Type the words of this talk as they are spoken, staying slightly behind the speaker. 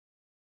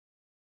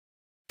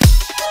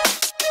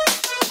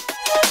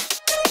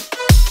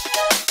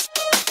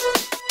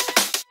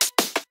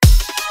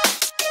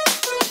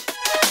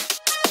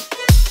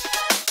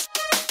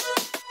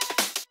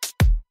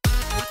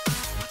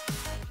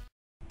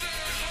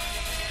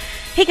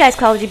Hey guys,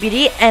 Call of Duty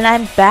Beauty, and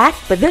I'm back,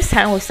 but this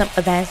time with some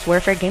Advanced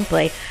Warfare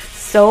gameplay.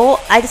 So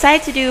I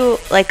decided to do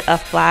like a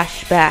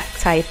flashback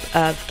type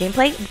of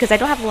gameplay because I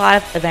don't have a lot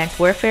of Advanced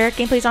Warfare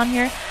gameplays on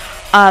here.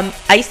 I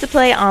used to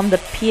play on the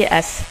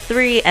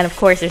PS3, and of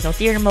course there's no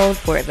theater mode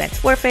for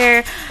Advanced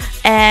Warfare,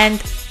 and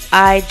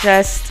I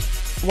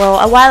just, well,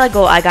 a while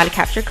ago I got a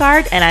capture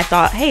card, and I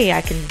thought, hey,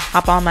 I can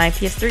hop on my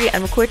PS3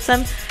 and record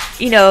some,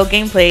 you know,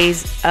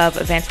 gameplays of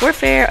Advanced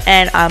Warfare,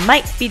 and I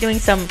might be doing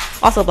some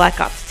also Black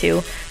Ops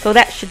 2, so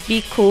that should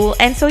be cool.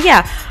 And so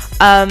yeah,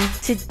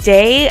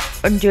 today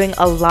I'm doing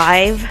a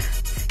live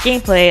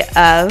gameplay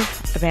of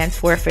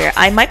Advanced Warfare.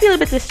 I might be a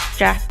little bit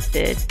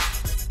distracted.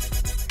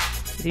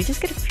 Did you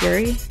just get a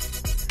Fury?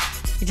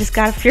 You just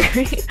got a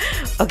Fury?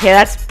 Okay,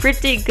 that's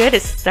pretty good to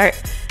start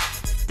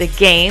the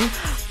game.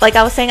 Like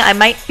I was saying, I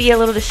might be a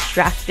little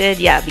distracted,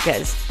 yeah,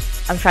 because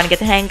I'm trying to get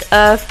the hang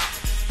of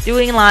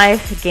doing live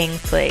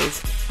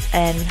gameplays,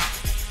 and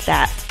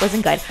that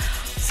wasn't good.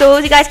 So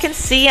as you guys can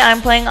see,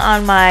 I'm playing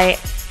on my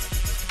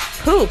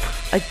poop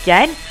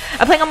again.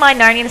 I'm playing on my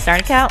Narnia Star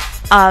account.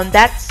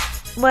 That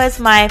was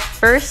my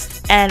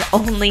first and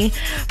only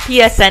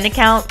PSN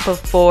account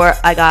before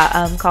I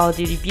got Call of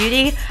Duty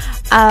Beauty.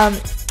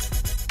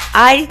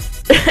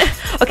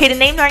 Okay, the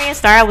name Narnia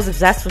Star, I was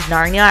obsessed with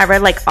Narnia. I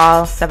read like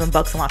all 7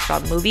 books and watched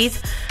all the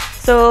movies.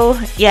 So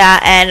yeah,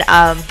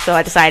 and so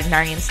I decided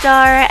Narnia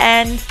Star,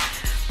 and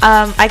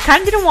I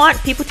kind of didn't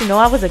want people to know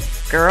I was a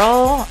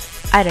girl.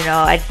 I don't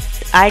know.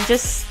 I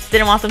just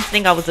didn't want them to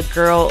think I was a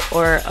girl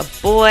or a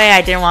boy.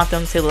 I didn't want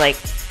them to, like,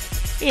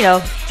 you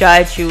know,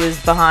 judge who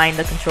was behind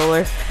the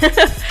controller.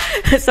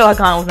 So I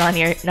got with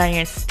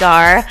Narnia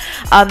Star.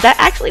 That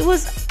actually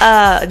was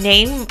a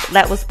name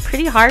that was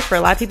pretty hard for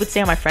a lot of people to say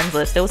on my friends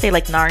list. They would say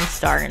like Narn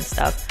Star and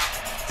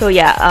stuff. So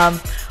yeah,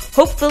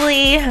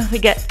 hopefully we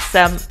get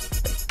some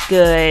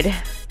good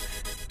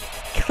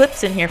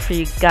clips in here for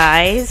you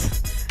guys.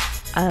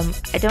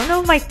 I don't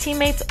know if my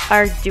teammates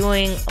are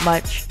doing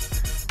much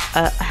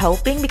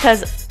helping,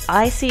 because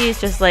I see it's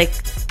just like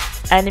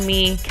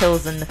enemy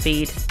kills in the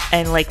feed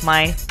and like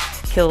my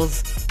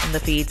kills in the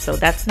feed, so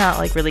that's not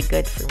like really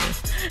good for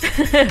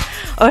me.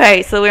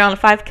 Okay, so we're on a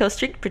 5 kill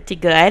streak, pretty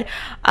good.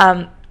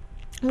 I'm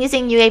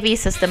using UAV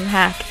system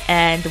hack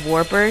and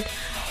Warbird.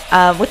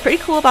 What's pretty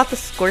cool about the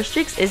score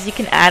streaks is you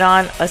can add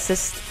on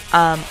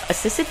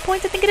assisted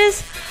points, I think it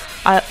is.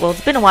 Well,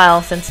 it's been a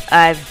while since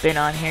I've been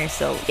on here,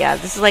 so yeah,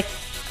 this is like,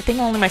 I think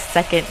only my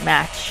 2nd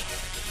match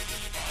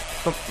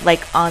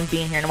like on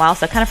being here in a while,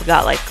 so I kind of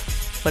forgot like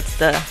what's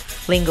the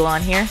lingo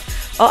on here.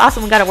 Oh,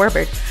 awesome, we got a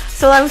Warbird.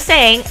 So I was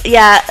saying,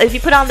 yeah, if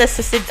you put on the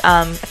assisted,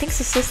 I think it's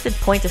assisted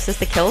points,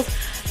 assisted kills,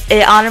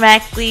 it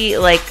automatically,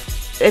 like,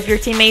 if your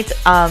teammates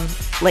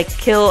like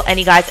kill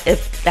any guys,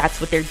 if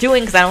that's what they're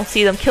doing, because I don't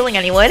see them killing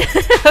anyone,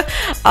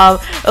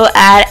 it'll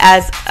add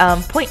as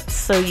points,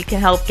 so you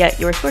can help get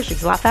your score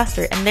streaks a lot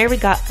faster. And there we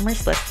got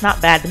Merciless,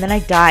 not bad, but then I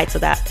died, so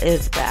that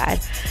is bad.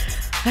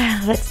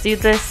 Let's do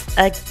this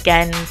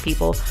again,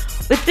 people.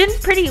 It's been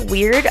pretty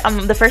weird.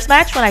 The first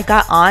match when I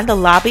got on, the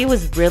lobby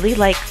was really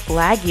like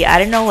laggy. I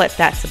don't know what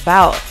that's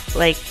about.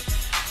 Like,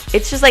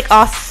 it's just like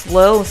all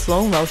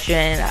slow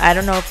motion. I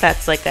don't know if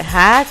that's like a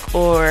hack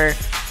or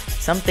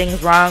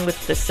something's wrong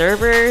with the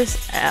servers,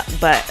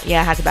 but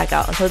yeah, I had to back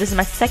out. So this is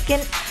my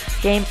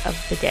 2nd game of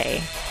the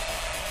day.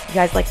 You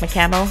guys like my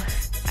camo? I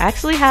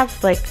actually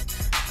have like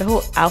the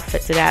whole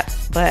outfit to that,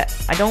 but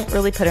I don't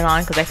really put it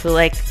on because I feel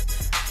like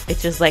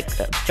it's just like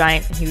a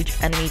giant, huge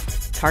enemy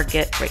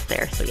target right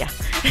there. So yeah,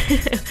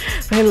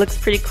 but it looks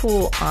pretty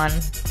cool on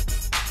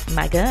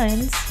my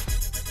guns.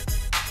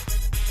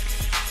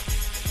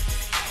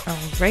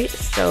 Alright,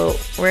 so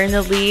we're in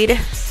the lead.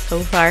 So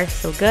far,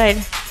 so good.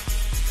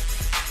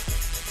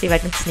 See if I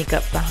can sneak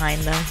up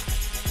behind them.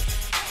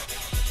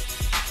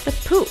 The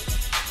poop.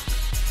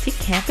 Is he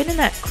camping in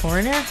that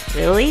corner?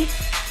 Really?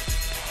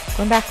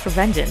 Going back for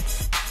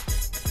vengeance.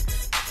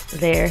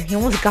 There, he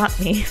almost got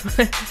me.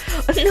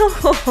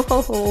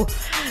 No!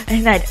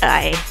 And I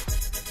die.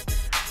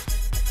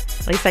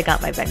 At least I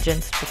got my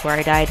vengeance before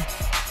I died.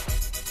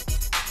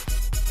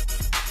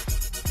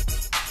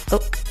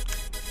 Oh.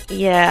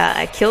 Yeah,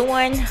 I kill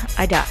one,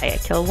 I die. I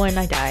kill one,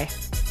 I die.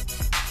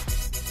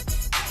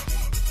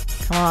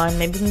 Come on,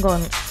 maybe we can go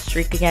on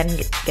streak again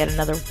and get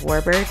another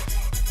Warbird.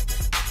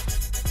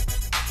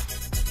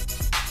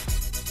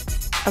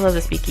 I love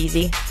the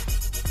speakeasy.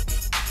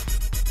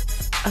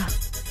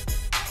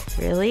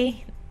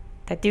 Really?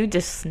 That dude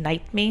just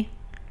sniped me?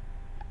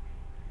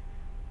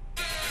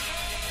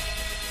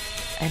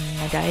 And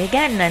I die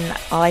again, and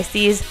all I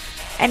see is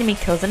enemy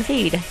kills and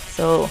feed.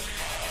 So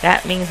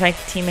that means my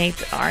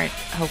teammates aren't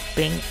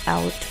helping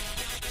out.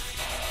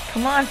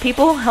 Come on,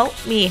 people, help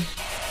me.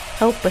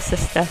 Help a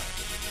sister.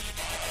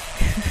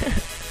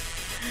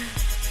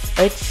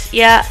 Which,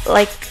 yeah,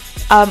 like,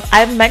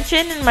 I've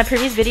mentioned in my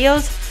previous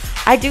videos,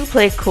 I do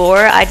play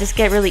core. I just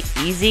get really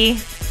easy.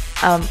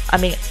 I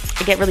mean,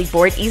 I get really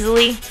bored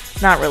easily.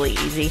 Not really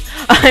easy.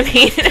 I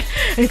mean,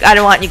 I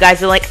don't want you guys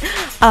to like,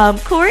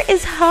 core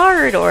is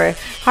hard or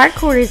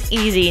hardcore is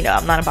easy. No,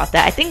 I'm not about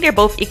that. I think they're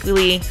both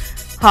equally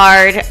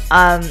hard.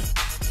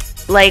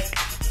 like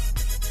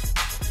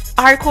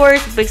hardcore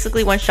is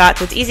basically one shot,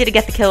 so it's easy to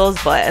get the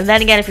kills, but and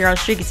then again, if you're on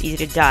streak, it's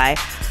easy to die.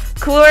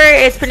 Core,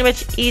 it's pretty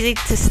much easy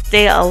to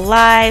stay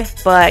alive,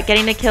 but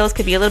getting the kills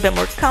could be a little bit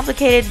more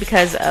complicated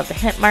because of the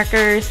hit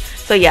markers.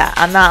 So yeah,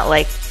 I'm not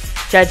like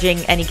judging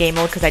any game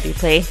mode because I do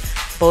play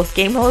both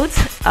game modes.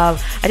 I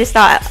just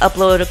thought I'd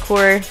upload a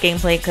core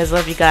gameplay because I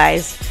love you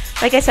guys.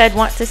 Like I said,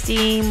 want to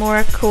see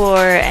more core,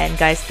 and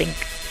guys think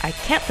I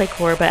can't play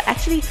core, but I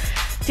actually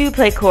do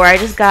play core. I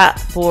just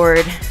got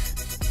bored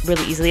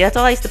really easily. That's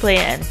all I used to play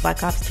in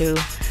Black Ops 2.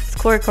 It's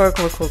core,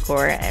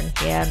 and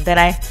yeah, and then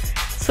I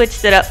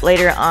switched it up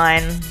later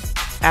on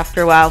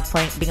after a while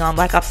being on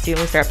Black Ops 2, and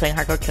we started playing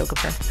hardcore kill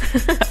confirm.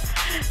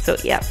 So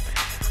yeah,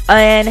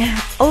 and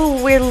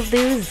oh, we're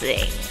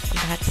losing.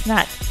 That's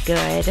not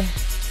good.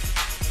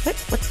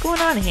 What's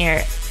going on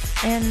here?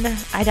 And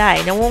I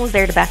die. No one was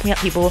there to back me up,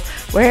 people.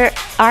 Where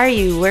are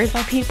you? Where's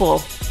my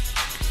people?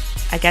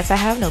 I guess I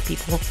have no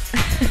people.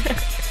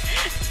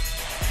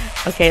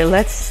 Okay,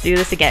 let's do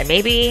this again.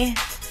 Maybe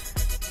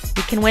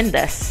we can win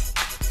this.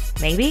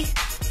 Maybe?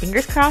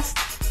 Fingers crossed.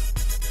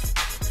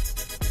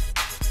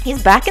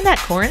 He's back in that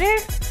corner?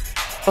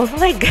 Oh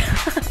my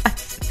god.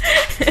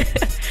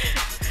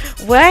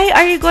 Why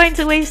are you going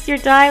to waste your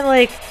time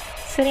like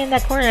sitting in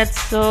that corner? That's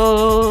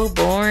so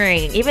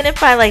boring. Even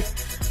if I like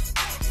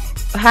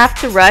have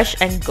to rush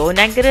and go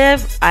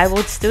negative, I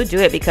would still do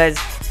it because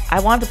I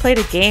want to play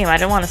the game. I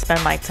don't want to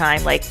spend my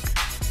time like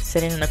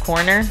sitting in the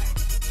corner.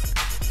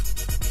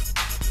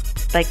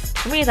 Like,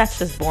 for me, that's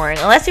just boring.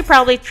 Unless you're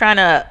probably trying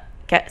to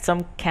get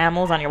some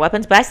camos on your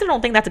weapons, but I still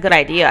don't think that's a good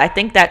idea. I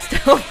think that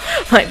still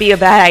might be a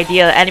bad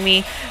idea. The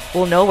enemy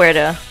will know where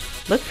to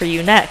look for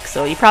you next,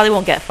 so you probably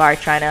won't get far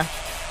trying to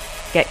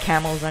get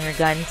camos on your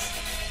guns.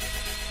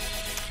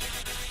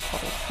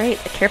 Oh, great,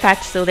 the care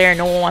pack's still there.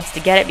 No one wants to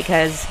get it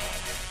because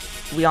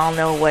we all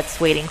know what's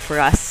waiting for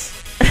us.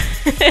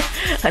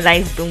 A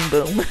nice boom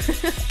boom.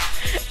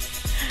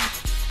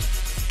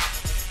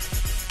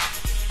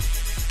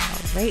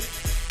 Alright.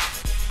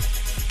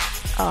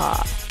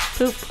 Aw,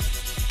 poop.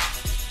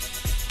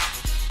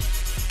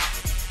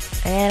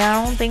 And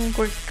I don't think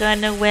we're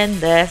gonna win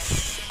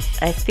this.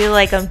 I feel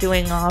like I'm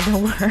doing all the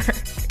work.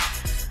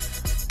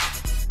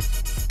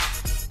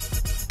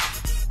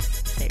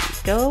 There you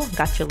go.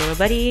 Got your little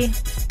buddy.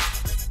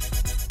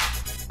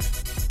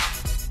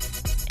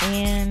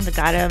 And I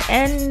got him.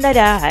 And I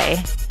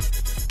die.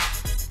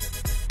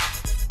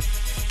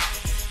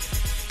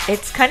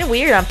 It's kind of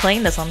weird. I'm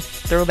playing this on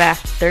Throwback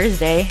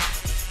Thursday.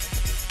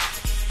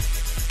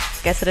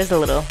 Guess it is a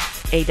little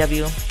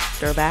AW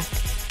throwback.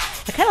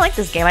 I kind of like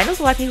this game. I know there's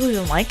a lot of people who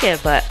don't like it,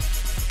 but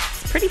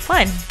it's pretty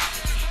fun.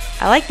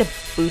 I like the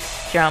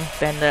boost jump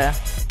and the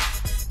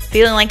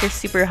feeling like you're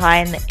super high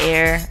in the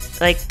air.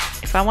 Like,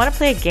 if I want to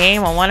play a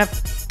game, I want to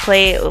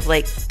play it with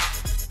like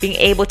being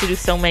able to do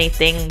so many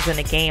things in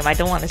a game. I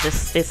don't want to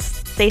just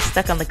stay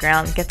stuck on the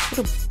ground. It gets a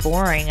little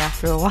boring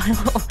after a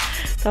while.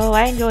 So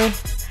I enjoy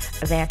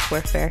Advanced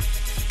Warfare.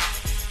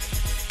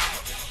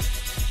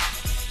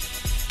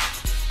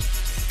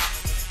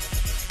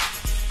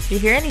 Do you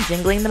hear any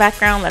jingling in the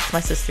background? That's my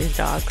sister's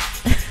dog.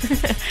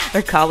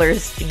 Her collar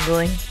is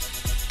jingling.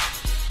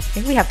 I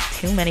think we have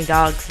too many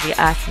dogs, if you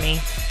ask me.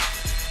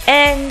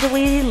 And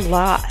we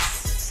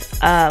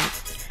lost.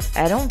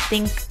 I don't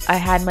think I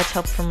had much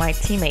help from my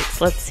teammates.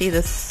 Let's see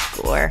the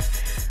score.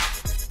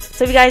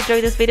 So if you guys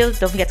enjoyed this video,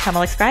 don't forget to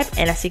comment, like, subscribe,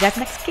 and I'll see you guys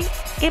next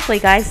gameplay,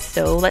 guys.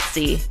 So let's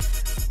see.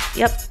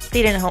 Yep,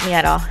 they didn't help me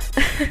at all.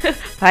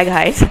 Bye,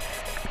 guys.